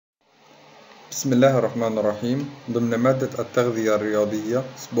بسم الله الرحمن الرحيم. ضمن مادة التغذية الرياضية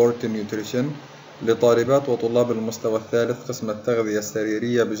Sport Nutrition لطالبات وطلاب المستوى الثالث قسم التغذية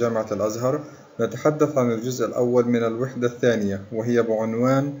السريرية بجامعة الأزهر، نتحدث عن الجزء الأول من الوحدة الثانية، وهي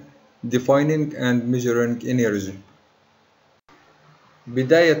بعنوان Defining and Measuring Energy.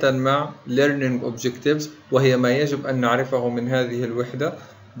 بداية مع Learning Objectives، وهي ما يجب أن نعرفه من هذه الوحدة.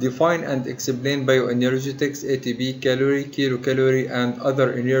 Define and explain bioenergetics, ATP, calorie, kilocalorie, and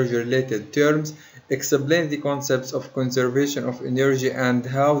other energy-related terms. Explain the concepts of conservation of energy and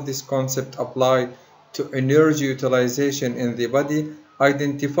how this concept apply to energy utilization in the body.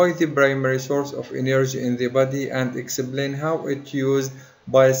 Identify the primary source of energy in the body and explain how it used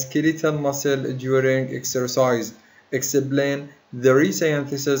by skeletal muscle during exercise. Explain the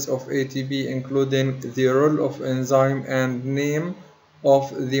resynthesis of ATP, including the role of enzyme and name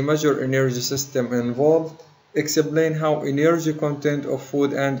of the major energy system involved. Explain how energy content of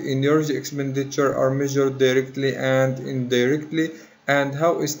food and energy expenditure are measured directly and indirectly, and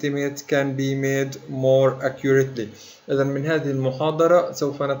how estimates can be made more accurately. إذن من هذه المحاضرة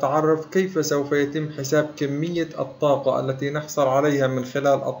سوف نتعرف كيف سوف يتم حساب كمية الطاقة التي نحصل عليها من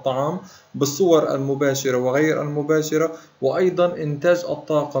خلال الطعام بالصور المباشرة وغير المباشرة، وأيضا إنتاج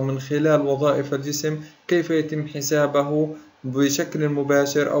الطاقة من خلال وظائف الجسم كيف يتم حسابه بشكل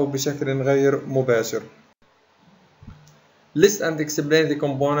مباشر أو بشكل غير مباشر. List and explain the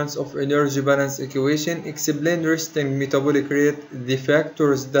components of energy balance equation. Explain resting metabolic rate, the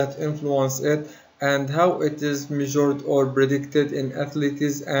factors that influence it, and how it is measured or predicted in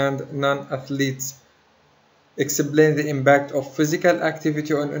athletes and non-athletes. Explain the impact of physical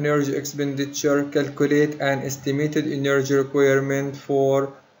activity on energy expenditure. Calculate an estimated energy requirement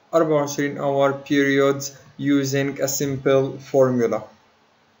for 24-hour periods using a simple formula.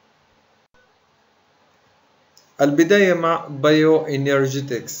 البداية مع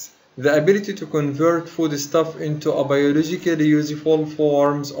bioenergetics. The ability to convert foodstuff into a biologically useful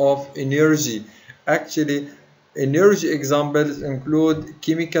forms of energy. Actually, energy examples include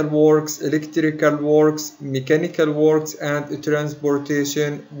chemical works, electrical works, mechanical works, and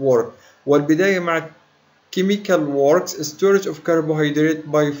transportation work. والبداية مع chemical works, storage of carbohydrate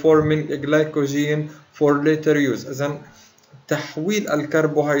by forming a glycogen for later use. إذن تحويل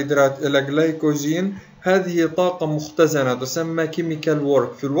الكربوهيدرات إلى جلايكوجين، هذه طاقة مختزنة تسمى chemical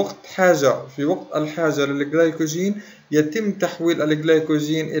work. في وقت الحاجة للجلايكوجين يتم تحويل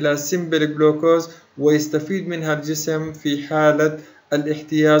الجلايكوجين إلى simple glucose، ويستفيد منها الجسم في حالة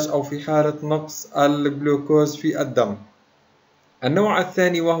الاحتياج أو في حالة نقص الجلوكوز في الدم. النوع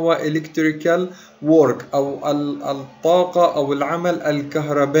الثاني وهو electrical work أو الطاقة أو العمل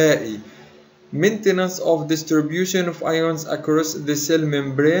الكهربائي. Maintenance of distribution of ions across the cell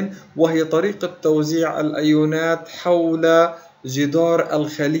membrane، وهي طريقة توزيع الأيونات حول جدار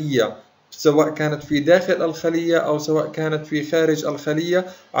الخلية، سواء كانت في داخل الخلية أو سواء كانت في خارج الخلية.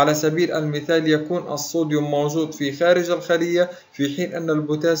 على سبيل المثال يكون الصوديوم موجود في خارج الخلية في حين أن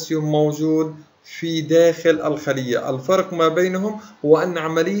البوتاسيوم موجود في داخل الخلية. الفرق ما بينهم هو أن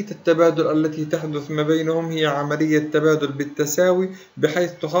عملية التبادل التي تحدث ما بينهم هي عملية تبادل بالتساوي،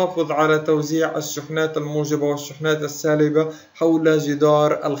 بحيث تحافظ على توزيع الشحنات الموجبة والشحنات السالبة حول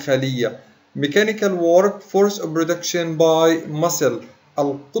جدار الخلية. Mechanical work, force of production by muscle،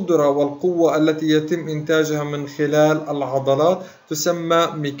 القدرة والقوة التي يتم إنتاجها من خلال العضلات تسمى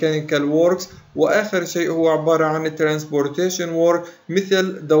mechanical works. وآخر شيء هو عبارة عن transportation work،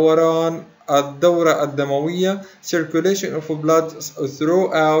 مثل دوران الدورة الدموية circulation of blood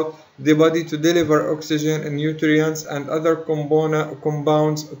throughout the body to deliver oxygen and nutrients and other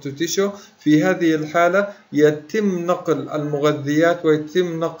compounds to tissue. في هذه الحالة يتم نقل المغذيات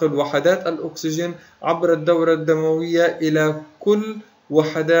ويتم نقل وحدات الأكسجين عبر الدورة الدموية إلى كل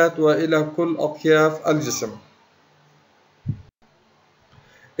وحدات وإلى كل أطياف الجسم.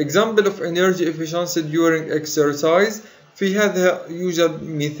 Example of energy efficiency during exercise. في هذا يوجد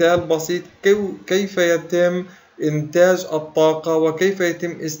مثال بسيط كيف يتم إنتاج الطاقة وكيف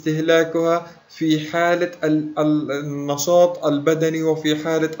يتم استهلاكها في حالة النشاط البدني وفي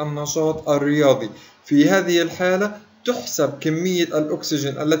حالة النشاط الرياضي. في هذه الحالة تحسب كمية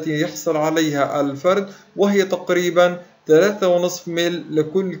الأكسجين التي يحصل عليها الفرد، وهي تقريبا 3.5 مل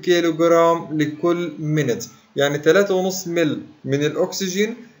لكل كيلوغرام لكل منت، يعني 3.5 مل من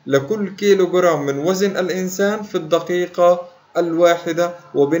الأكسجين لكل كيلوغرام من وزن الإنسان في الدقيقة الواحدة.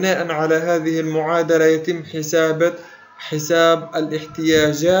 وبناء على هذه المعادلة يتم حساب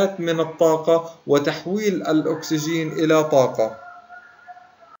الاحتياجات من الطاقة وتحويل الأكسجين إلى طاقة.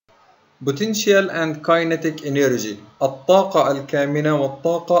 Potential and kinetic energy الطاقة الكامنة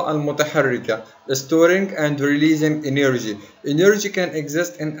والطاقة المتحركة Storing and releasing energy Energy can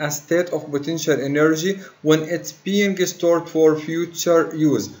exist in a state of potential energy when it's being stored for future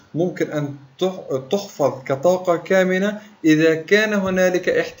use ممكن أن تحفظ كطاقة كامنة إذا كان هنالك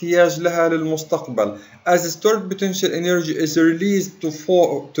احتياج لها للمستقبل As stored potential energy is released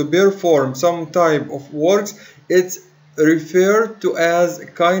to perform some type of works it's referred to as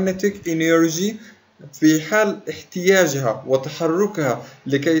kinetic energy في حال احتياجها وتحركها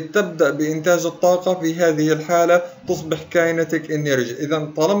لكي تبدأ بإنتاج الطاقة في هذه الحالة تصبح kinetic energy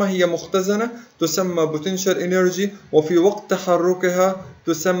إذا طالما هي مختزنة تسمى potential energy وفي وقت تحركها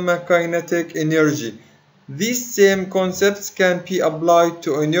تسمى kinetic energy These same concepts can be applied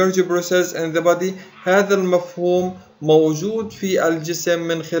to energy process in the body هذا المفهوم موجود في الجسم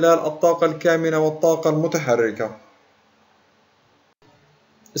من خلال الطاقة الكامنة والطاقة المتحركة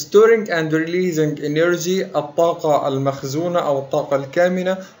Storing and releasing energy الطاقة المخزونة أو الطاقة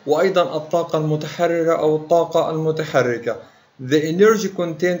الكامنة وأيضا الطاقة المتحررة أو الطاقة المتحركة The energy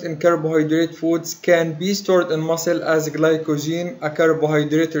contained in carbohydrate foods can be stored in muscle as glycogen a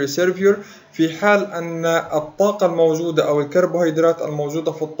carbohydrate reservoir في حال أن الطاقة الموجودة أو الكربوهيدرات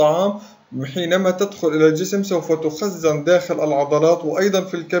الموجودة في الطعام حينما تدخل إلى الجسم سوف تخزن داخل العضلات وأيضا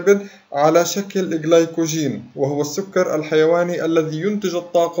في الكبد على شكل جلايكوجين وهو السكر الحيواني الذي ينتج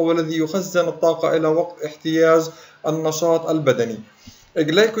الطاقة والذي يخزن الطاقة إلى وقت احتياج النشاط البدني.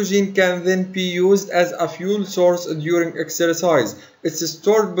 Glycogen can then be used as a fuel source during exercise. Its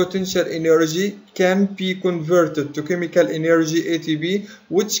stored potential energy can be converted to chemical energy ATP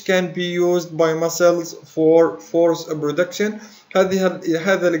which can be used by muscles for force production.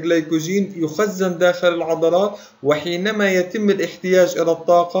 هذا الجلايكوجين يخزن داخل العضلات وحينما يتم الاحتياج إلى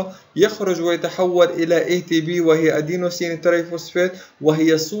الطاقة يخرج ويتحول إلى ATP وهي أدينوسين تريفوسفات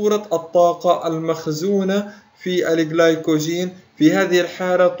وهي صورة الطاقة المخزونة في الجلايكوجين. في هذه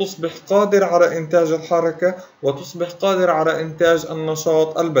الحالة تصبح قادر على إنتاج الحركة وتصبح قادر على إنتاج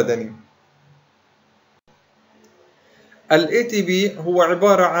النشاط البدني. ال ATP هو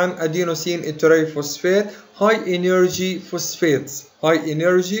عبارة عن أدينوسين تريفوسفات High Energy Phosphates High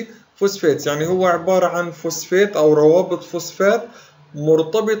Energy Phosphates يعني هو عبارة عن فوسفات أو روابط فوسفات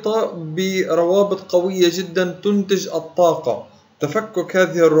مرتبطة بروابط قوية جدا تنتج الطاقة. تفكك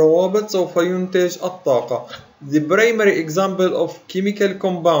هذه الروابط سوف ينتج الطاقة. The primary example of chemical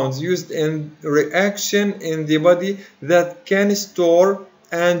compounds used in reaction in the body that can store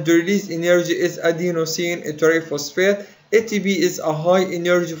and release energy is adenosine triphosphate. ATP is a high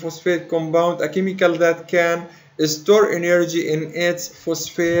energy phosphate compound, a chemical that can store energy in its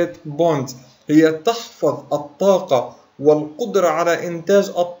phosphate bonds. هي تحفظ الطاقة والقدرة على إنتاج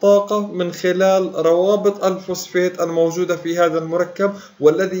الطاقة من خلال روابط الفوسفات الموجودة في هذا المركب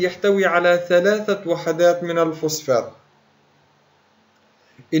والذي يحتوي على 3 وحدات من الفوسفات.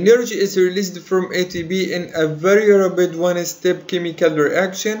 Energy is released from ATP in a very rapid one-step chemical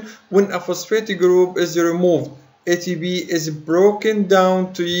reaction. When a phosphate group is removed, ATP is broken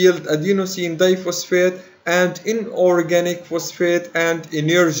down to yield adenosine diphosphate and inorganic phosphate and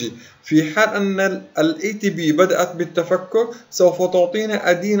energy. في حال أن ال ATP بدأت بالتفكك سوف تعطينا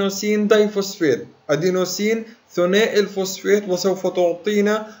أدينوسين دايفوسفات أدينوسين ثنائي الفوسفات وسوف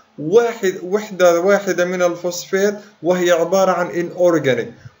تعطينا وحدة واحدة من الفوسفات وهي عبارة عن inorganic.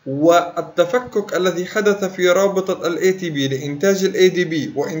 والتفكك الذي حدث في رابطة ال ATP لإنتاج ال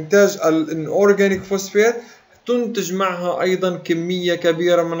ADP وإنتاج ال inorganic فوسفات تنتج معها أيضا كمية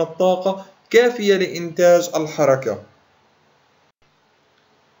كبيرة من الطاقة كافية لإنتاج الحركة.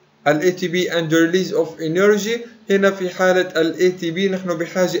 ال ATP and release of energy هنا في حالة ال ATP نحن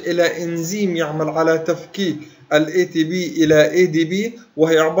بحاجة إلى إنزيم يعمل على تفكيك ال ATP إلى ADP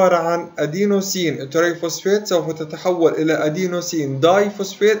وهي عبارة عن أدينوسين تريفوسفات سوف تتحول إلى أدينوسين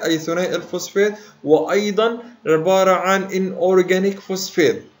دايفوسفات أي ثنائي الفوسفات وأيضا عبارة عن inorganic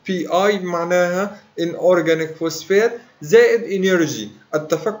فوسفات PI معناها inorganic فوسفات زائد energy.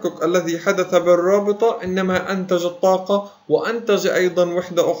 التفكك الذي حدث بالرابطة إنما أنتج الطاقة وأنتج أيضا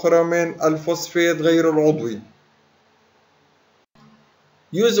وحدة أخرى من الفوسفات غير العضوي.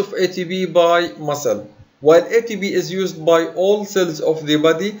 Use of ATP by muscle. While ATP is used by all cells of the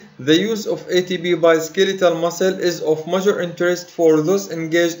body, the use of ATP by skeletal muscle is of major interest for those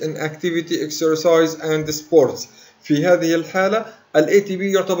engaged in activity, exercise and sports. في هذه الحالة ال ATP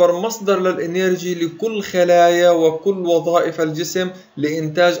يعتبر مصدر للإنرجي لكل خلايا وكل وظائف الجسم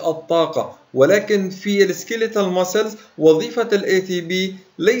لإنتاج الطاقة ولكن في السكيليتال ماسلز وظيفة ال ATP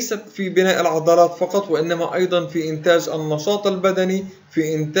ليست في بناء العضلات فقط وإنما أيضا في إنتاج النشاط البدني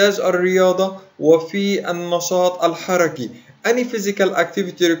في إنتاج الرياضة وفي النشاط الحركي. Any physical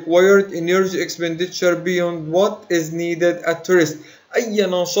activity required energy expenditure beyond what is needed at rest. أي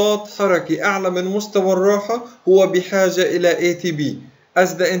نشاط حركي أعلى من مستوى الراحة هو بحاجة إلى ATP.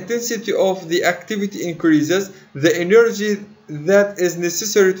 As the intensity of the activity increases, the energy that is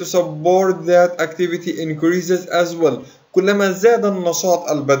necessary to support that activity increases as well. كلما زاد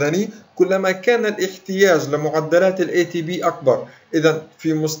النشاط البدني كلما كان الاحتياج لمعدلات ال ATP أكبر. إذا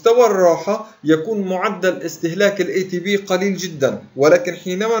في مستوى الراحة يكون معدل استهلاك ال ATP قليل جدا، ولكن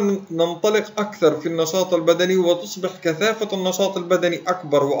حينما ننطلق أكثر في النشاط البدني وتصبح كثافة النشاط البدني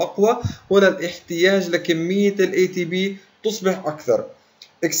أكبر وأقوى، هنا الاحتياج لكمية ال ATP تصبح أكثر.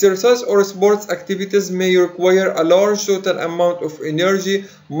 Exercise or sports activities may require a large total amount of energy.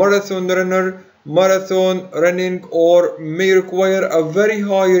 Marathon running or may require a very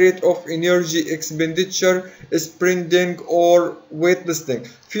high rate of energy expenditure, sprinting or weightlifting.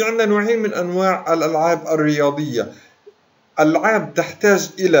 في عندنا نوعين من أنواع الألعاب الرياضية. ألعاب تحتاج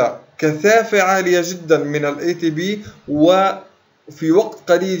إلى كثافة عالية جدا من ال ATP وفي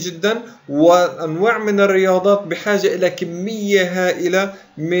وقت قليل جدا، وأنواع من الرياضات بحاجة إلى كمية هائلة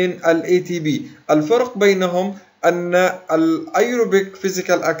من ال ATP. الفرق بينهم أن الأيروبيك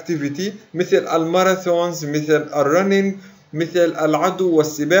فيزيكال أكتيفيتي مثل الماراثونز، مثل الرننج، مثل العدو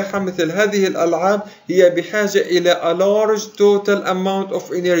والسباحة، مثل هذه الألعاب هي بحاجة إلى a large total amount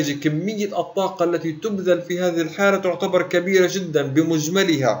of energy. كمية الطاقة التي تبذل في هذه الحالة تعتبر كبيرة جدا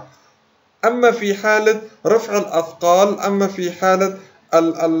بمجملها. أما في حالة رفع الأثقال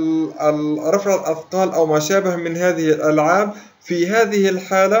أو ما شابه من هذه الألعاب، في هذه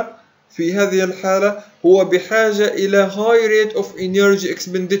الحالة هو بحاجة إلى high rate of energy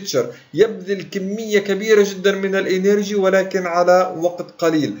expenditure، يبذل كمية كبيرة جدا من الإنرجي ولكن على وقت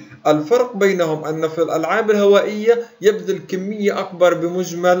قليل. الفرق بينهم أن في الألعاب الهوائية يبذل كمية أكبر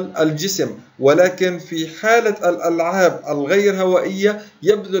بمجمل الجسم، ولكن في حالة الألعاب الغير هوائية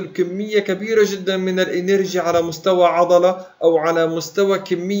يبذل كمية كبيرة جدا من الإنرجي على مستوى عضلة أو على مستوى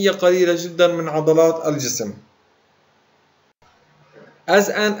كمية قليلة جدا من عضلات الجسم. As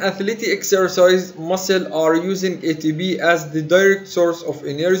an athletic exercise, muscles are using ATP as the direct source of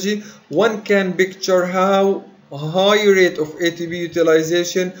energy. One can picture how a high rate of ATP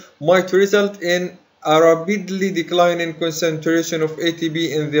utilization might result in a rapidly declining concentration of ATP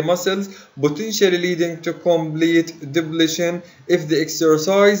in the muscles, potentially leading to complete depletion if the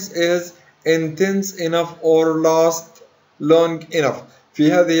exercise is intense enough or lasts long enough.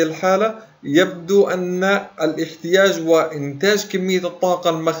 في هذه الحالة يبدو أن الاحتياج وإنتاج كمية الطاقة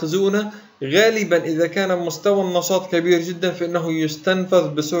المخزونة غالبا إذا كان مستوى النشاط كبير جدا فإنه يستنفذ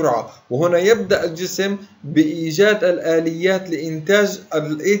بسرعة، وهنا يبدأ الجسم بإيجاد الآليات لإنتاج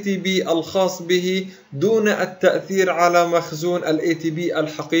ال ATP الخاص به دون التأثير على مخزون ال ATP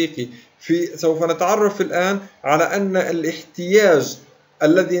الحقيقي. سوف نتعرف الآن على أن الاحتياج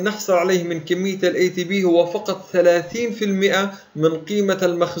الذي نحصل عليه من كمية ال ATP هو فقط 30% من قيمة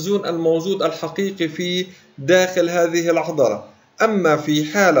المخزون الموجود الحقيقي في داخل هذه العضلة. أما في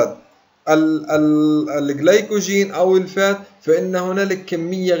حالة الجلايكوجين أو الفات فإن هنالك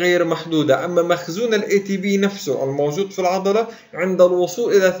كمية غير محدودة. أما مخزون ال ATP نفسه الموجود في العضلة عند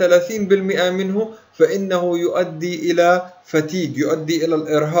الوصول إلى 30% منه فإنه يؤدي إلى فتيج، يؤدي إلى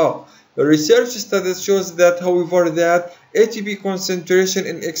الإرهاق. Research studies shows that, however, that ATP concentration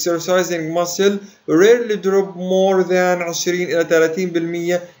in exercising muscle rarely drop more than 20 إلى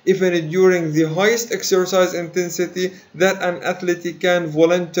 30% even during the highest exercise intensity that an athlete can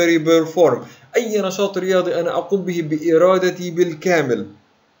voluntarily perform. أي نشاط رياضي أنا أقوم به بإرادتي بالكامل،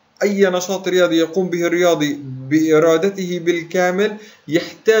 أي نشاط رياضي يقوم به الرياضي بإرادته بالكامل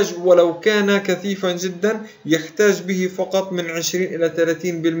يحتاج ولو كان كثيفا جدا يحتاج به فقط من 20 إلى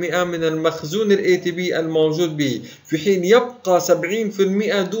 30% من المخزون ال ATP الموجود به، في حين يبقى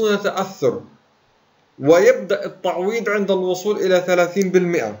 70% دون تأثر، ويبدأ التعويض عند الوصول إلى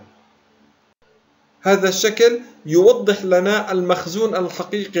 30%. هذا الشكل يوضح لنا المخزون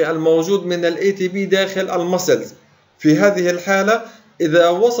الحقيقي الموجود من ال ATP داخل المسلز. في هذه الحالة إذا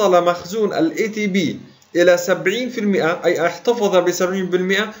وصل مخزون ال ATP إلى 70% أي احتفظ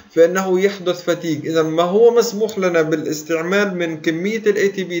ب70% فإنه يحدث فتيج. إذا ما هو مسموح لنا بالاستعمال من كمية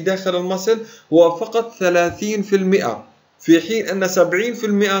ال ATP داخل المسل هو فقط 30%، في حين أن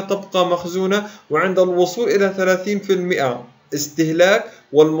 70% تبقى مخزونة، وعند الوصول إلى 30% استهلاك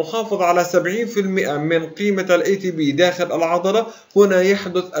والمحافظة على 70% من قيمة ال ATP داخل العضلة هنا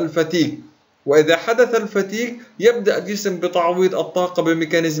يحدث الفتيج. وإذا حدث الفتيج يبدأ الجسم بتعويض الطاقة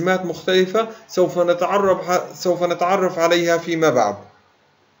بميكانيزمات مختلفة سوف نتعرف عليها فيما بعد.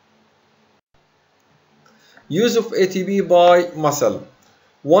 Use of ATP by muscle.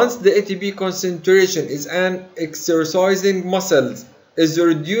 Once the ATP concentration is an exercising muscles is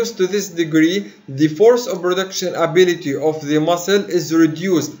reduced to this degree, the force of production ability of the muscle is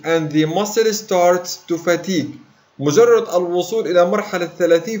reduced and the muscle starts to fatigue. مجرد الوصول إلى مرحلة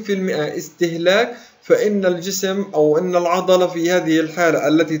 30% استهلاك، فإن الجسم أو إن العضلة في هذه الحالة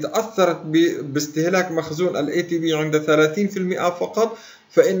التي تأثرت باستهلاك مخزون ال ATP عند 30% فقط،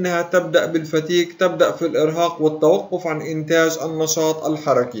 فإنها تبدأ بالفتيك، تبدأ في الإرهاق والتوقف عن إنتاج النشاط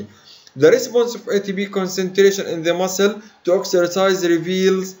الحركي. The response of ATP concentration in the muscle to exercise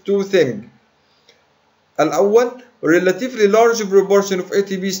reveals two things. الأول, relatively large proportion of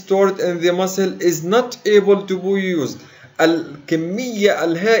ATP stored in the muscle is not able to be used. الكمية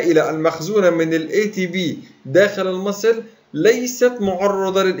الهائلة المخزونة من ال ATP داخل المصل ليست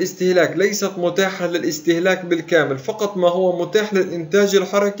معرضة للاستهلاك، ليست متاحة للاستهلاك بالكامل، فقط ما هو متاح للإنتاج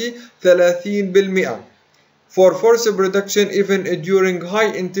الحركي 30%. For force production even during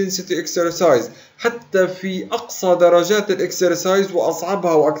high intensity exercise، حتى في أقصى درجات الإكسرسايز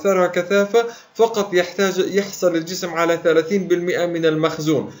وأصعبها وأكثرها كثافة فقط يحصل الجسم على 30% من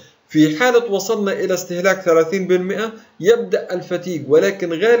المخزون. في حالة وصلنا إلى استهلاك 30% يبدأ الفتيج،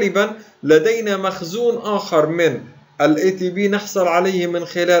 ولكن غالبا لدينا مخزون آخر من ال ATP نحصل عليه من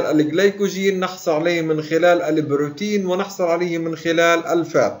خلال الجلايكوجين، نحصل عليه من خلال البروتين، ونحصل عليه من خلال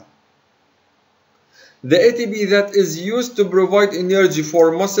الفات. The ATP that is used to provide energy for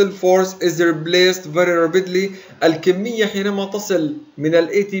muscle force is replaced very rapidly. الكمية حينما تصل من ال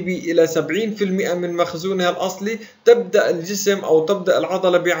ATP إلى 70% من مخزونها الأصلي تبدأ الجسم أو تبدأ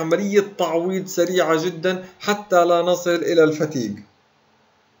العضلة بعملية تعويض سريعة جدا حتى لا نصل إلى الفتيج.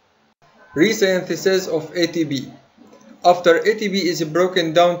 Resynthesis of ATP. After ATP is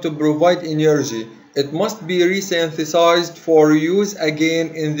broken down to provide energy, it must be resynthesized for use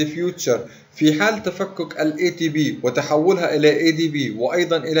again in the future. في حال تفكك ال ATP وتحولها إلى ADP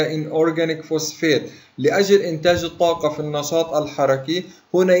وأيضا إلى inorganic phosphate لأجل إنتاج الطاقة في النشاط الحركي،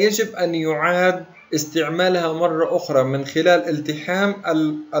 هنا يجب أن يعاد استعمالها مرة أخرى من خلال التحام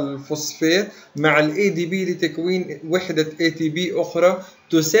الفوسفات مع ال ADP لتكوين وحدة ATP أخرى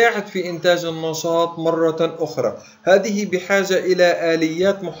تساعد في إنتاج النشاط مرة أخرى. هذه بحاجة إلى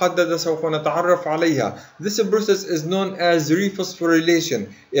آليات محددة سوف نتعرف عليها. This process is known as rephosphorylation،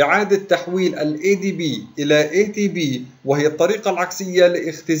 إعادة تحويل ال ADP إلى ATP، وهي الطريقة العكسية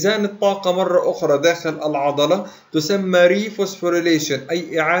لاختزان الطاقة مرة أخرى داخل العضلة، تسمى rephosphorylation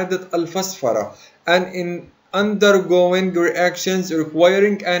أي إعادة الفسفرة. and in undergoing reactions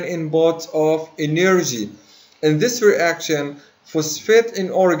requiring an input of energy. In this reaction, phosphate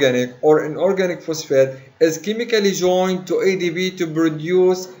inorganic or inorganic phosphate is chemically joined to ADP to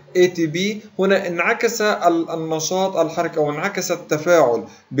produce ATP. هنا انعكس النشاط الحركي أو انعكس التفاعل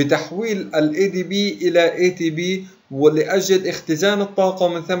بتحويل ال ADP إلى ATP ولأجل اختزان الطاقة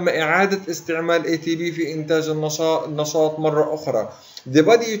ومن ثم إعادة استعمال ATP في إنتاج النشاط مرة أخرى. The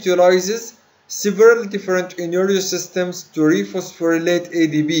body utilizes several different energy systems to rephosphorylate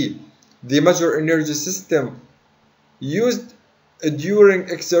ADP. The major energy system used during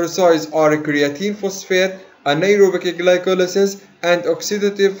exercise are creatine phosphate, anaerobic glycolysis, and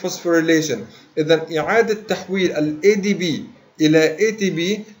oxidative phosphorylation. إذن إعادة تحويل ال ADP إلى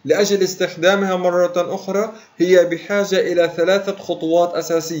ATP لأجل استخدامها مرة أخرى هي بحاجة إلى 3 خطوات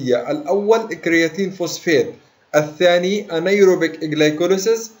أساسية. الأول كرياتين فوسفات، الثاني anaerobic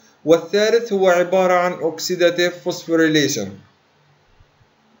glycolysis، والثالث هو عبارة عن oxidative phosphorylation.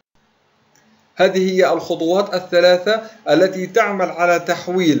 هذه هي الخطوات الثلاثة التي تعمل على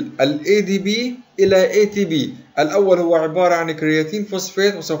تحويل ال ADP إلى ATP. الأول هو عبارة عن كرياتين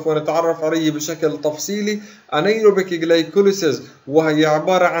فوسفات وسوف نتعرف عليه بشكل تفصيلي. anaerobic glycolysis وهي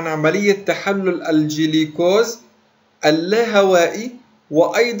عبارة عن عملية تحلل الجليكوز اللاهوائي،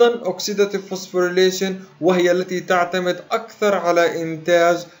 وأيضا oxidative phosphorylation وهي التي تعتمد أكثر على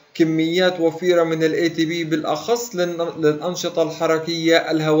إنتاج كميات وفيرة من ال ATP بالأخص للأنشطة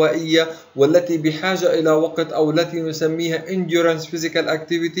الحركية الهوائية والتي بحاجة إلى وقت أو التي نسميها endurance physical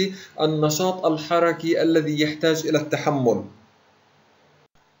activity، النشاط الحركي الذي يحتاج إلى التحمل.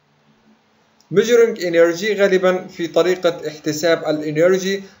 measuring energy غالبا في طريقة احتساب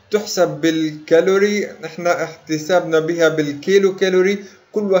الانرجي تحسب بالكالوري، احنا احتسابنا بها بالكيلو كالوري.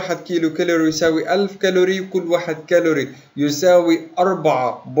 كل 1 كيلو كالوري يساوي 1000 كالوري، وكل 1 كالوري يساوي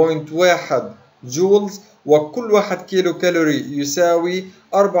 4.1 جولز، وكل 1 كيلو كالوري يساوي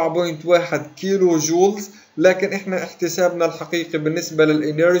 4.1 كيلو جولز. لكن احنا احتسابنا الحقيقي بالنسبة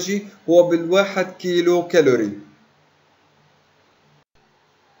للانرجي هو بال1 كيلو كالوري.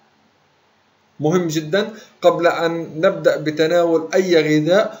 مهم جدا قبل أن نبدأ بتناول أي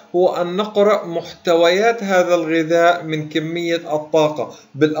غذاء هو أن نقرأ محتويات هذا الغذاء من كمية الطاقة،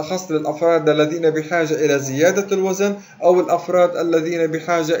 بالأخص للأفراد الذين بحاجة إلى زيادة الوزن أو الأفراد الذين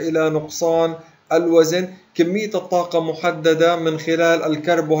بحاجة إلى نقصان الوزن. كمية الطاقة محددة من خلال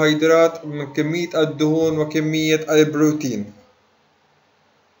الكربوهيدرات، من كمية الدهون وكمية البروتين.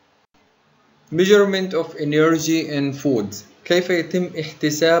 Measurement of energy in foods. كيف يتم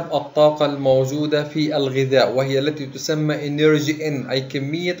احتساب الطاقة الموجودة في الغذاء، وهي التي تسمى energy in، أي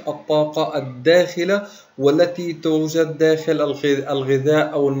كمية الطاقة الداخلة والتي توجد داخل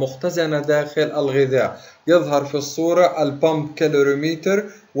الغذاء أو المختزنة داخل الغذاء. يظهر في الصورة البامب كالوريميتر،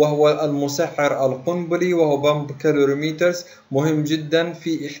 وهو المسعر القنبلي، وهو بامب كالوريميترز مهم جدا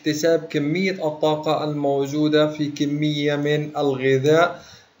في احتساب كمية الطاقة الموجودة في كمية من الغذاء.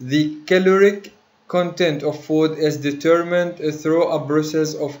 The caloric content of food is determined through a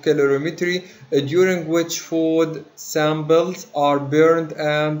process of calorimetry during which food samples are burned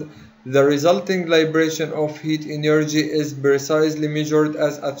and the resulting liberation of heat energy is precisely measured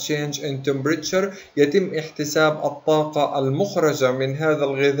as a change in temperature. يتم احتساب الطاقة المخرجة من هذا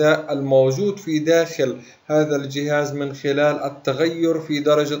الغذاء الموجود في داخل هذا الجهاز من خلال التغير في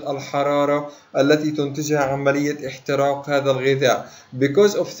درجة الحرارة التي تنتجها عملية احتراق هذا الغذاء.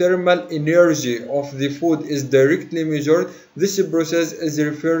 Because of thermal energy of the food is directly measured, this process is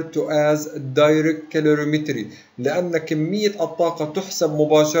referred to as direct calorimetry. لأن كمية الطاقة تحسب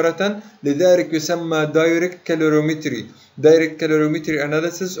مباشرة لذلك يسمى direct calorimetry. Direct calorimetry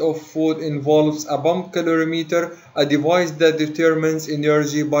analysis of food involves a pump calorimeter, a device that determines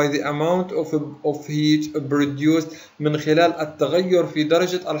energy by the amount of heat produced. من خلال التغير في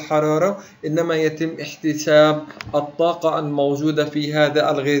درجة الحرارة إنما يتم احتساب الطاقة الموجودة في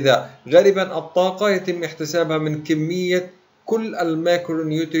هذا الغذاء. غالبا الطاقة يتم احتسابها من كمية كل الماكرو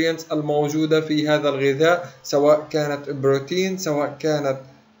نيوترينتس الموجودة في هذا الغذاء، سواء كانت بروتين، سواء كانت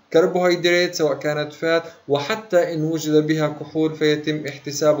كربوهيدرات، سواء كانت فات، وحتى إن وجد بها كحول فيتم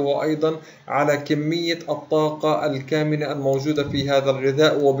احتسابه أيضا على كمية الطاقة الكامنة الموجودة في هذا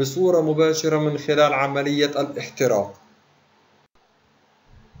الغذاء وبصورة مباشرة من خلال عملية الاحتراق.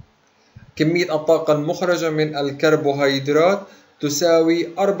 كمية الطاقة المخرجة من الكربوهيدرات تساوي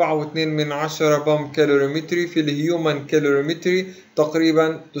 4.2 بامب كالوريمتري في الهيومن كالوريمتري،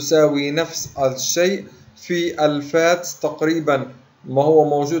 تقريبا تساوي نفس الشيء في الفات، تقريبا ما هو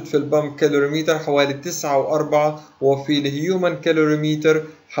موجود في البامب كالوريمتر حوالي 9.4، وفي الهيومن كالوريمتر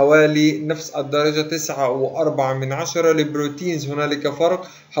حوالي نفس الدرجة 9.4. للبروتينز هنالك فرق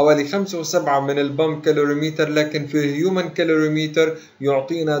حوالي 5.7 من البامب كالوريمتر، لكن في الهيومن كالوريمتر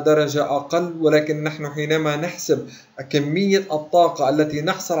يعطينا درجة أقل. ولكن نحن حينما نحسب كمية الطاقة التي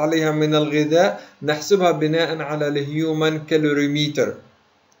نحصل عليها من الغذاء نحسبها بناء على الهيومن كالوريمتر،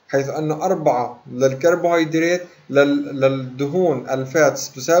 حيث أن 4 للكربوهيدرات، للدهون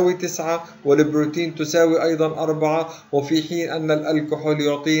الفاتس تساوي 9، والبروتين تساوي أيضا 4، وفي حين أن الكحول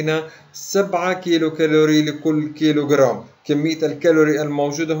يعطينا 7 كيلو كالوري لكل كيلو جرام. كمية الكالوري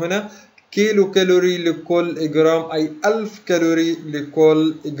الموجودة هنا كيلو كالوري لكل جرام، أي 1000 كالوري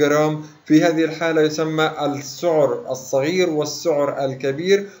لكل جرام. في هذه الحالة يسمى السعر الصغير والسعر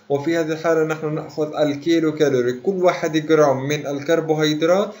الكبير، وفي هذه الحالة نحن نأخذ الكيلو كالوري. كل 1 جرام من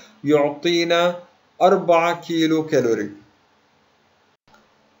الكربوهيدرات يعطينا 4 كيلو كالوري.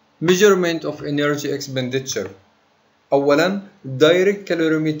 Measurement of energy expenditure. أولا direct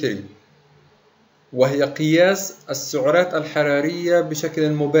calorimetry، وهي قياس السعرات الحرارية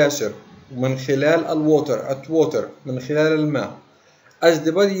بشكل مباشر من خلال الووتر، من خلال الماء. As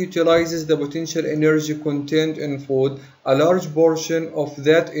the body utilizes the potential energy contained in food, a large portion of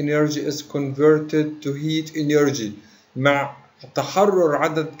that energy is converted to heat energy. مع تحرر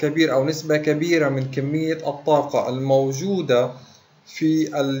عدد كبير أو نسبة كبيرة من كمية الطاقة الموجودة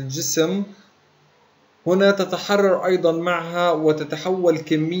في الجسم، هنا تتحرر أيضا معها وتتحول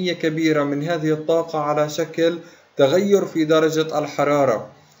كمية كبيرة من هذه الطاقة على شكل تغير في درجة الحرارة.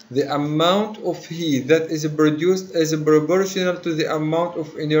 The amount of heat that is produced is proportional to the amount of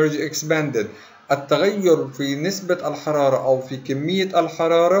energy expended. التغير في نسبة الحرارة أو في كمية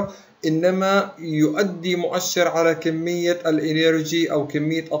الحرارة إنما يؤدي مؤشر على كمية الإنرجي أو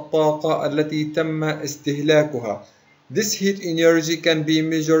كمية الطاقة التي تم استهلاكها. This heat energy can be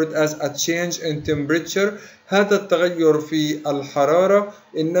measured as a change in temperature. هذا التغير في الحرارة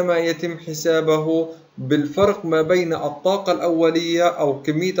إنما يتم حسابه بالفرق ما بين الطاقة الأولية أو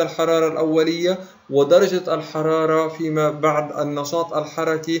كمية الحرارة الأولية ودرجة الحرارة فيما بعد النشاط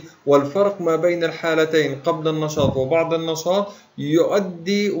الحركي، والفرق ما بين الحالتين قبل النشاط وبعد النشاط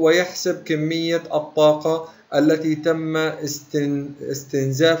يؤدي ويحسب كمية الطاقة التي تم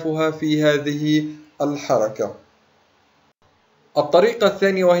استنزافها في هذه الحركة. الطريقة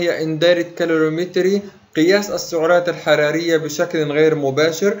الثانية وهي Indirect Calorimetry، قياس السعرات الحرارية بشكل غير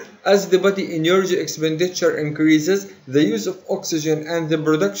مباشر. As the body energy expenditure increases, the use of oxygen and the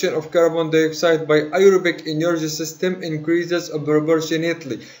production of carbon dioxide by aerobic energy system increases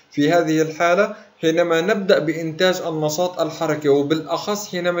proportionately. في هذه الحالة حينما نبدأ بإنتاج النشاط الحركي، وبالأخص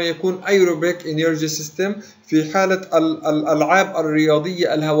حينما يكون aerobic energy system في حالة الألعاب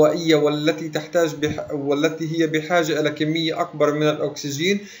الرياضية الهوائية والتي هي بحاجة إلى كمية أكبر من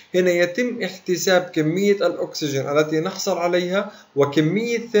الأكسجين، هنا يتم احتساب كمية الأكسجين التي نحصل عليها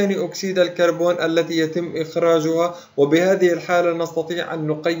وكمية ثاني أكسيد الكربون التي يتم إخراجها، وبهذه الحالة نستطيع أن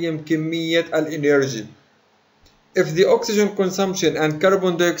نقيم كمية الإنرجي. If the oxygen consumption and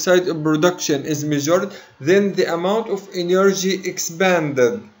carbon dioxide production is measured, then the amount of energy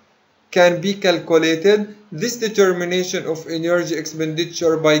expended can be calculated. This determination of energy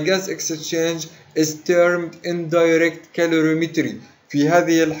expenditure by gas exchange is termed indirect calorimetry. في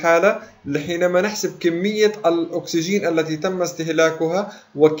هذه الحالة حينما نحسب كمية الأكسجين التي تم استهلاكها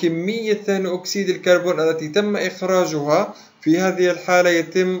وكمية ثاني أكسيد الكربون التي تم إخراجها، في هذه الحالة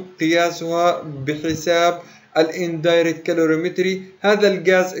يتم قياسها بحساب الإندايركت كالوريمتري. هذا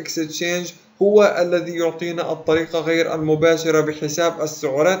الجاز اكستشينج هو الذي يعطينا الطريقة غير المباشرة بحساب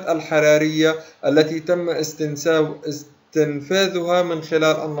السعرات الحرارية التي تم استنفاذها من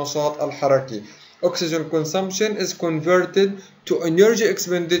خلال النشاط الحركي. Oxygen consumption is converted to energy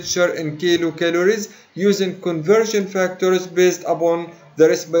expenditure in kilocalories using conversion factors based upon the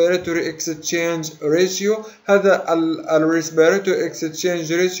respiratory exchange ratio. هذا respiratory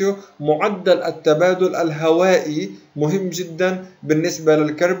exchange ratio معدل التبادل الهوائي مهم جدا بالنسبة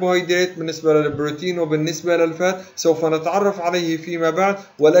للكربوهيدرات، بالنسبة للبروتين وبالنسبة للفات، سوف نتعرف عليه فيما بعد،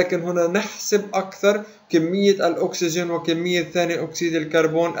 ولكن هنا نحسب أكثر كمية الأكسجين وكمية ثاني أكسيد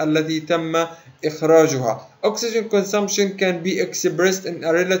الكربون التي تم إخراجها. Oxygen consumption can be expressed in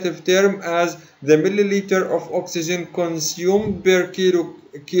a relative term as the milliliter of oxygen consumed per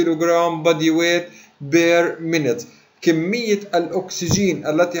kilogram body weight per minute. كمية الأكسجين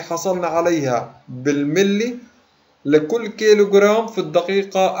التي حصلنا عليها بالملي لكل كيلوغرام في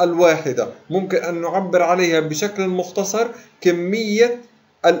الدقيقة الواحدة. ممكن أن نعبر عليها بشكل مختصر كمية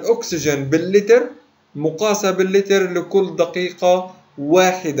الأكسجين باللتر مقاسة باللتر لكل دقيقة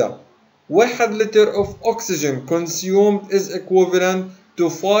واحدة. 1 liter of oxygen consumed is equivalent to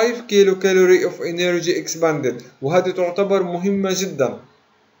 5 kilocalorie of energy expended. وهذه تعتبر مهمة جدا،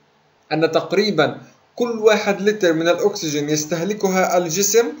 أن تقريبا كل 1 لتر من الأكسجين يستهلكها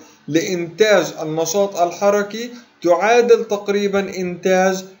الجسم لإنتاج النشاط الحركي تعادل تقريبا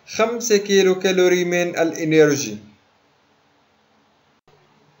إنتاج 5 كيلوكالوري من الإنرجي.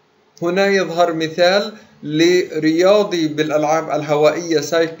 هنا يظهر مثال لرياضي بالألعاب الهوائية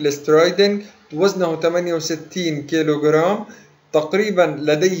سايكلست رايدنج، وزنه 68 كيلوغرام، تقريبا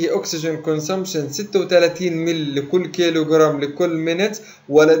لديه أكسجين كونسومشن 36 مل لكل كيلوغرام لكل مينت،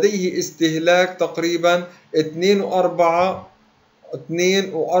 ولديه استهلاك تقريبا 2.4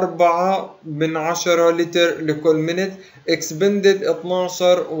 لتر لكل مينت، expended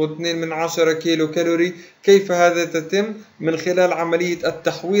 12.2 كيلو كالوري. كيف هذا تتم؟ من خلال عملية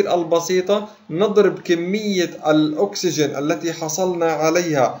التحويل البسيطة، نضرب كمية الأكسجين التي حصلنا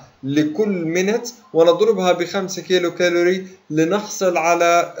عليها لكل مينت ونضربها ب5 كيلو كالوري لنحصل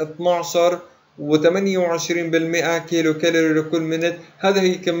على 12.28% كيلو كالوري لكل مينت. هذه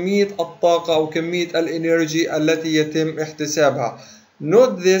هي كمية الطاقة أو كمية الإنرجي التي يتم احتسابها.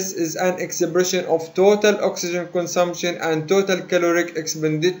 Note this is an expression of total oxygen consumption and total caloric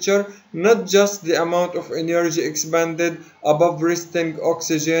expenditure, not just the amount of energy expended above resting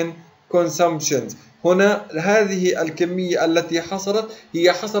oxygen consumption. هنا هذه الكمية التي حصلت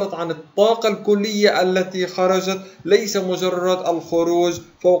هي حصلت عن الطاقة الكلية التي خرجت، ليس مجرد الخروج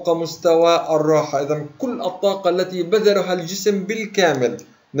فوق مستوى الراحة. إذن كل الطاقة التي بذلها الجسم بالكامل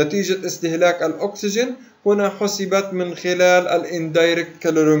نتيجة استهلاك الأكسجين هنا حسبت من خلال الإندايركت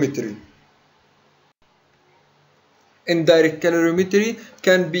كالوريمتري. Indirect calorimetry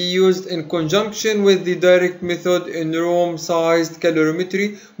can be used in conjunction with the direct method in room-sized calorimetry.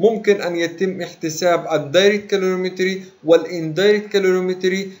 ممكن أن يتم احتساب الدايركت كالوريمتري والإندايركت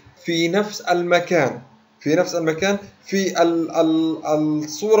كالوريمتري في نفس المكان. في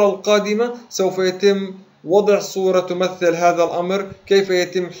الصورة القادمة سوف يتم وضع صورة تمثل هذا الأمر، كيف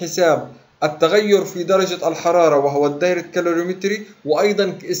يتم حساب التغير في درجة الحرارة وهو الدايركت كالوريمتري،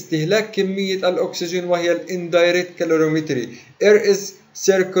 وأيضا استهلاك كمية الأكسجين وهي الإندايركت كالوريمتري. Air is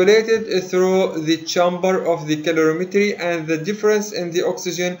circulated through the chamber of the calorimetry, and the difference in the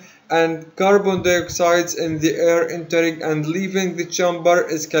oxygen and carbon dioxide in the air entering and leaving the chamber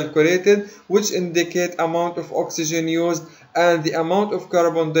is calculated, which indicate amount of oxygen used and the amount of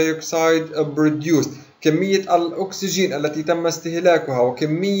carbon dioxide produced. كمية الأكسجين التي تم استهلاكها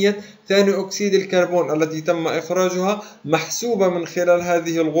وكمية ثاني أكسيد الكربون التي تم إخراجها محسوبة من خلال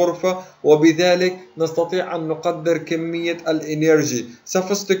هذه الغرفة، وبذلك نستطيع أن نقدر كمية الإنرجي.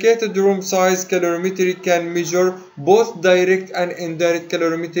 Sophisticated room size calorimetry can measure both direct and indirect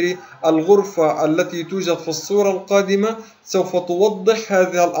calorimetry. الغرفة التي توجد في الصورة القادمة سوف توضح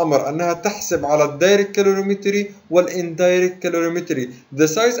هذا الأمر، أنها تحسب على الدايركت كالوريمتري والإندايركت كالوريمتري. The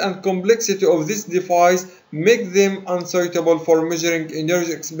size and complexity of this device make them unsuitable for measuring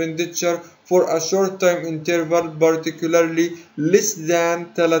energy expenditure for a short time interval, particularly less than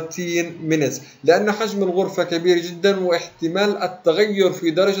 30 minutes. لأن حجم الغرفة كبير جدا، واحتمال التغير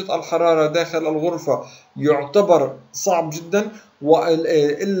في درجة الحرارة داخل الغرفة يعتبر صعب جدا،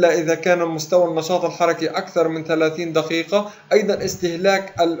 إلا إذا كان مستوى النشاط الحركي أكثر من 30 دقيقة. أيضا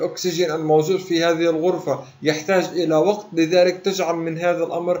استهلاك الأكسجين الموجود في هذه الغرفة يحتاج إلى وقت، لذلك تجعل من هذا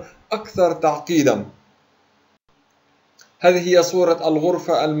الأمر أكثر تعقيدا. هذه هي صورة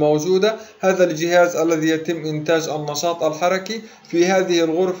الغرفة الموجودة. هذا الجهاز الذي يتم إنتاج النشاط الحركي. في هذه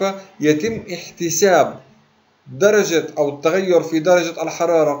الغرفة يتم احتساب درجة أو التغير في درجة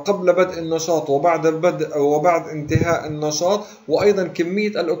الحرارة قبل بدء النشاط وبعد انتهاء النشاط، وأيضا كمية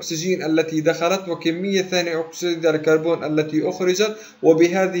الأكسجين التي دخلت وكمية ثاني أكسيد الكربون التي أخرجت.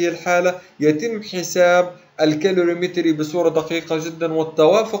 وبهذه الحالة يتم حساب الكالوريمتري بصورة دقيقة جدا،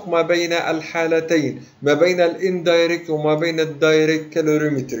 والتوافق ما بين الحالتين، ما بين الاندايركت وما بين الدايركت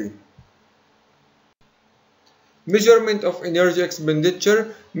كالوريمتري. Measurement of energy expenditure.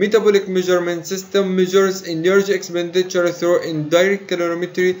 Metabolic measurement system measures energy expenditure through indirect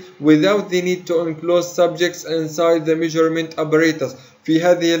calorimetry without the need to enclose subjects inside the measurement apparatus. في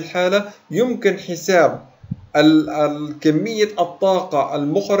هذه الحالة يمكن حساب كمية الطاقة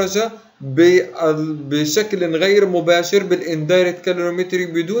المخرجة بشكل غير مباشر بالاندايركت كالوريمتري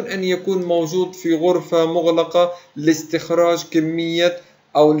بدون أن يكون موجود في غرفة مغلقة لاستخراج كمية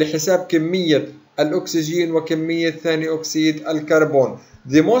أو لحساب كمية الأكسجين وكمية ثاني أكسيد الكربون.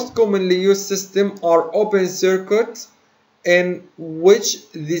 The most commonly used system are open circuits in which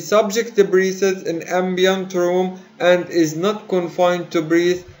the subject breathes in ambient room and is not confined to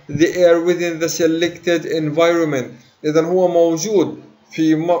breathe the air within the selected environment. إذن هو موجود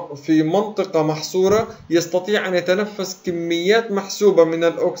في منطقة محصورة، يستطيع أن يتنفس كميات محسوبة من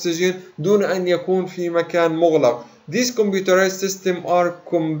الأكسجين دون أن يكون في مكان مغلق. These computerized systems are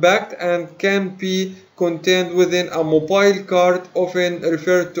compact and can be contained within a mobile cart, often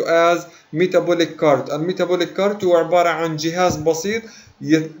referred to as metabolic cart. الميتابوليك كارت هو عبارة عن جهاز بسيط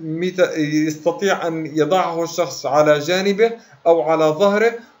يستطيع أن يضعه الشخص على جانبه أو على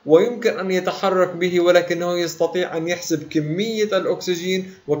ظهره، ويمكن أن يتحرك به، ولكنه يستطيع أن يحسب كمية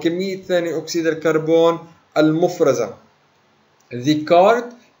الأكسجين وكمية ثاني أكسيد الكربون المفرزة. The cart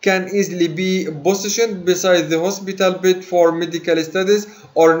can easily be positioned beside the hospital bed for medical studies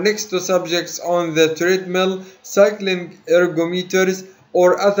or next to subjects on the treadmill, cycling ergometers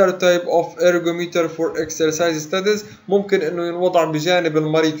or other type of ergometer for exercise studies. ممكن انه ينوضع بجانب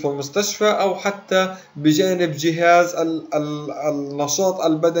المريض في المستشفى او حتى بجانب جهاز النشاط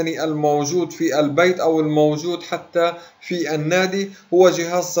البدني الموجود في البيت او الموجود حتى في النادي. هو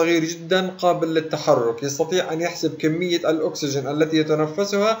جهاز صغير جدا قابل للتحرك، يستطيع ان يحسب كمية الاكسجين التي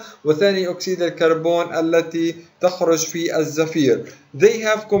يتنفسها وثاني اكسيد الكربون التي تخرج في الزفير. They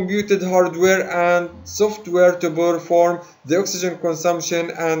have computed hardware and software to perform the oxygen consumption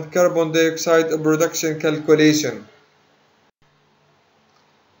and carbon dioxide production calculation.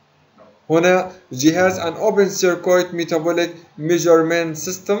 هنا جهاز an open circuit metabolic measurement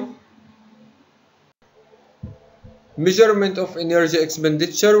system. Measurement of energy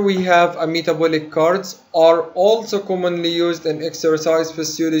expenditure. We have a metabolic cards are also commonly used in exercise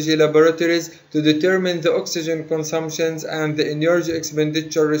physiology laboratories to determine the oxygen consumptions and the energy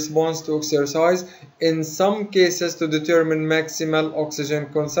expenditure response to exercise. In some cases to determine maximal oxygen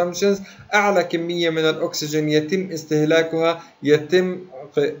consumptions. أعلى كمية من الأكسجين يتم استهلاكها يتم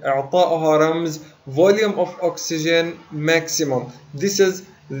إعطائها رمز volume of oxygen maximum. This is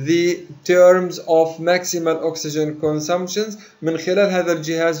the terms of maximal oxygen consumptions. من خلال هذا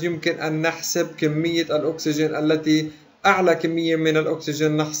الجهاز يمكن أن نحسب كمية الأكسجين التي أعلى كمية من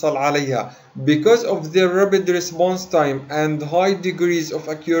الأكسجين نحصل عليها. Because of their rapid response time and high degrees of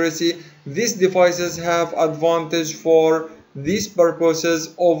accuracy, these devices have advantage for these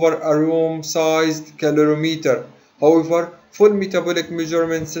purposes over a room-sized calorimeter. However, full metabolic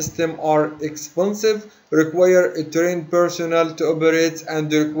measurement systems are expensive, require a trained personnel to operate,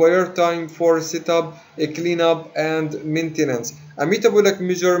 and require time for setup, cleanup, and maintenance. A metabolic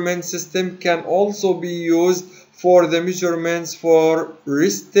measurement system can also be used for the measurements for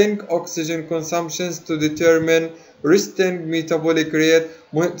resting oxygen consumptions to determine resting metabolic rate.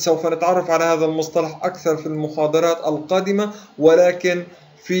 سوف نتعرف على هذا المصطلح أكثر في المحاضرات القادمة، ولكن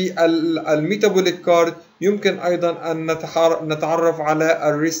في الميتابوليك كارد يمكن أيضا أن نتعرف على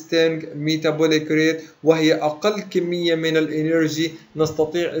الريستنج ميتابوليك ريت، وهي أقل كمية من الإنرجي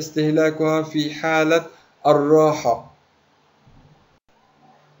نستطيع استهلاكها في حالة الراحة.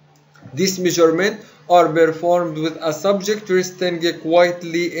 These measurements are performed with a subject resting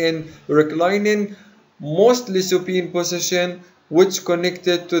quietly in reclining, mostly supine position, which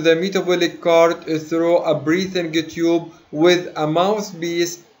connected to the metabolic cart through a breathing tube with a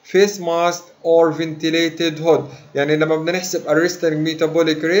mouthpiece, face mask or ventilated hood. يعني لما بدنا نحسب الريستنج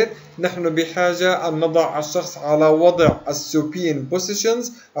ميتابوليك ريت نحن بحاجة أن نضع الشخص على وضع السوبين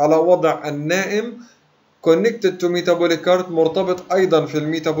بوزيشنز، على وضع النائم، connected to metabolic cart، مرتبط أيضا في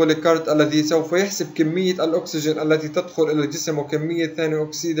الميتابوليك كارت الذي سوف يحسب كمية الأكسجين التي تدخل إلى الجسم وكمية ثاني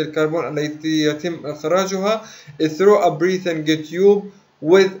أكسيد الكربون التي يتم إخراجها through a breathing tube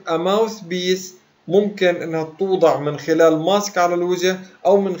with a mouthpiece. ممكن أنها توضع من خلال ماسك على الوجه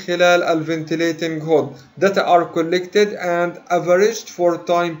أو من خلال ventilating hood. Data are collected and averaged for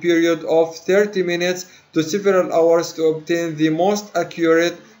time period of 30 minutes to several hours to obtain the most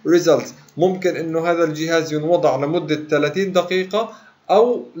accurate results. ممكن انه هذا الجهاز ينوضع لمدة 30 دقيقة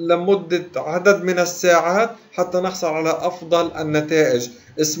او لمدة عدد من الساعات حتى نحصل على افضل النتائج.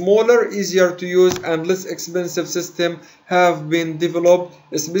 Smaller, easier to use and less expensive systems have been developed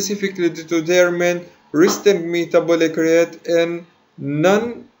specifically to determine resting metabolic rate in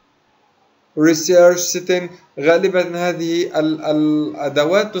non-research setting. غالبا هذه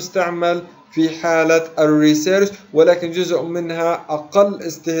الادوات تستعمل في حالة الريسيرش، ولكن جزء منها أقل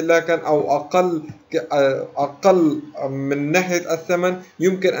استهلاكا أو أقل من ناحية الثمن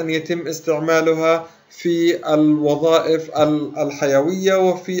يمكن أن يتم استعمالها في الوظائف الحيوية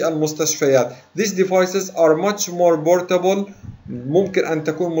وفي المستشفيات. These devices are much more portable. ممكن أن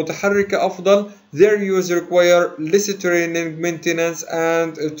تكون متحركة أفضل. Their use require less training, maintenance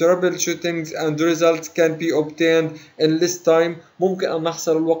and troubleshooting and results can be obtained in less time. ممكن أن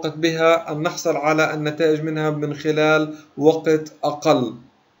نحصل الوقت بها، أن نحصل على النتائج منها من خلال وقت أقل.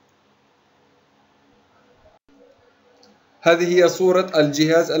 هذه هي صورة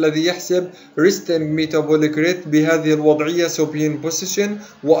الجهاز الذي يحسب resting metabolic rate بهذه الوضعية supine position،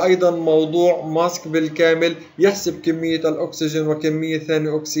 وأيضا موضوع ماسك بالكامل يحسب كمية الأكسجين وكمية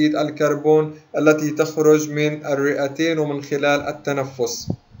ثاني أكسيد الكربون التي تخرج من الرئتين ومن خلال التنفس.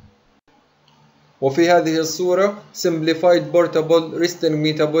 وفي هذه الصورة Simplified Portable Resting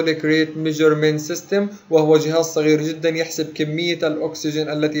Metabolic Rate Measurement System، وهو جهاز صغير جدا يحسب كمية الأكسجين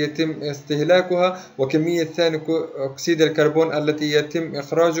التي يتم استهلاكها وكمية ثاني أكسيد الكربون التي يتم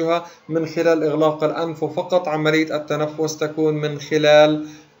إخراجها من خلال إغلاق الأنف، وفقط عملية التنفس تكون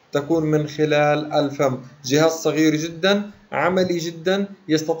من خلال الفم. جهاز صغير جدا، عملي جدا،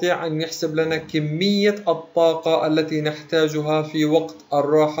 يستطيع أن يحسب لنا كمية الطاقة التي نحتاجها في وقت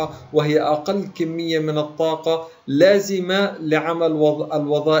الراحة، وهي أقل كمية من الطاقة لازمة لعمل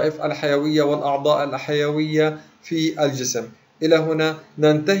الوظائف الحيوية والأعضاء الحيوية في الجسم. إلى هنا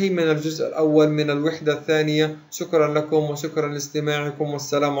ننتهي من الجزء الأول من الوحدة الثانية. شكرا لكم وشكرا لاستماعكم،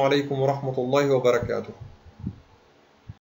 والسلام عليكم ورحمة الله وبركاته.